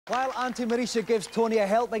While Auntie Marisha gives Tony a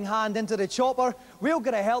helping hand into the chopper, we'll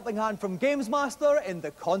get a helping hand from GamesMaster in the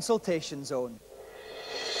consultation zone.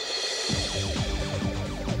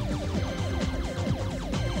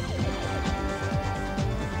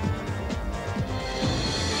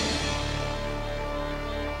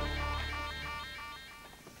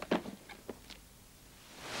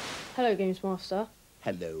 Hello, GamesMaster.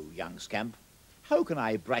 Hello, young scamp. How can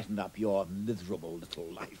I brighten up your miserable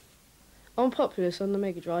little life? I'm Populous on the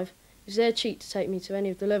Mega Drive. Is there a cheat to take me to any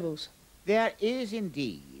of the levels? There is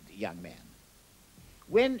indeed, young man.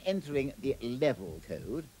 When entering the level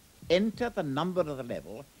code, enter the number of the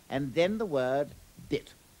level and then the word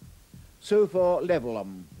bit. So for level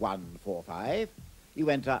 145, you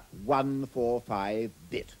enter 145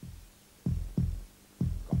 bit.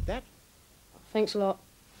 Got that? Thanks a lot.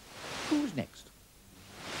 Who's next?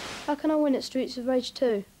 How can I win at Streets of Rage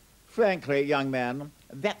 2? Frankly, young man,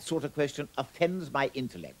 that sort of question offends my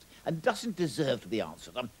intellect and doesn't deserve to be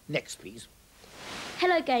answered. Next, please.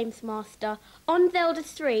 Hello, GamesMaster. On Zelda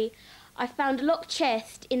 3, I found a locked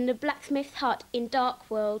chest in the blacksmith hut in Dark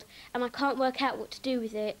World, and I can't work out what to do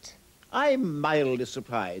with it. I'm mildly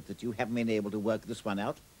surprised that you haven't been able to work this one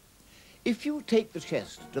out. If you take the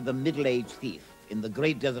chest to the middle-aged thief in the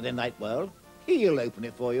Great Desert in Night World, he'll open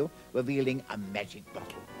it for you, revealing a magic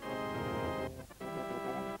bottle.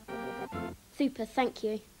 Super, thank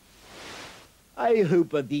you. I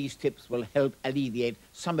hope that these tips will help alleviate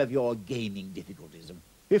some of your gaming difficulties.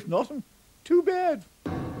 If not, too bad.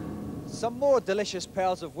 Some more delicious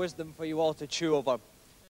pearls of wisdom for you all to chew over.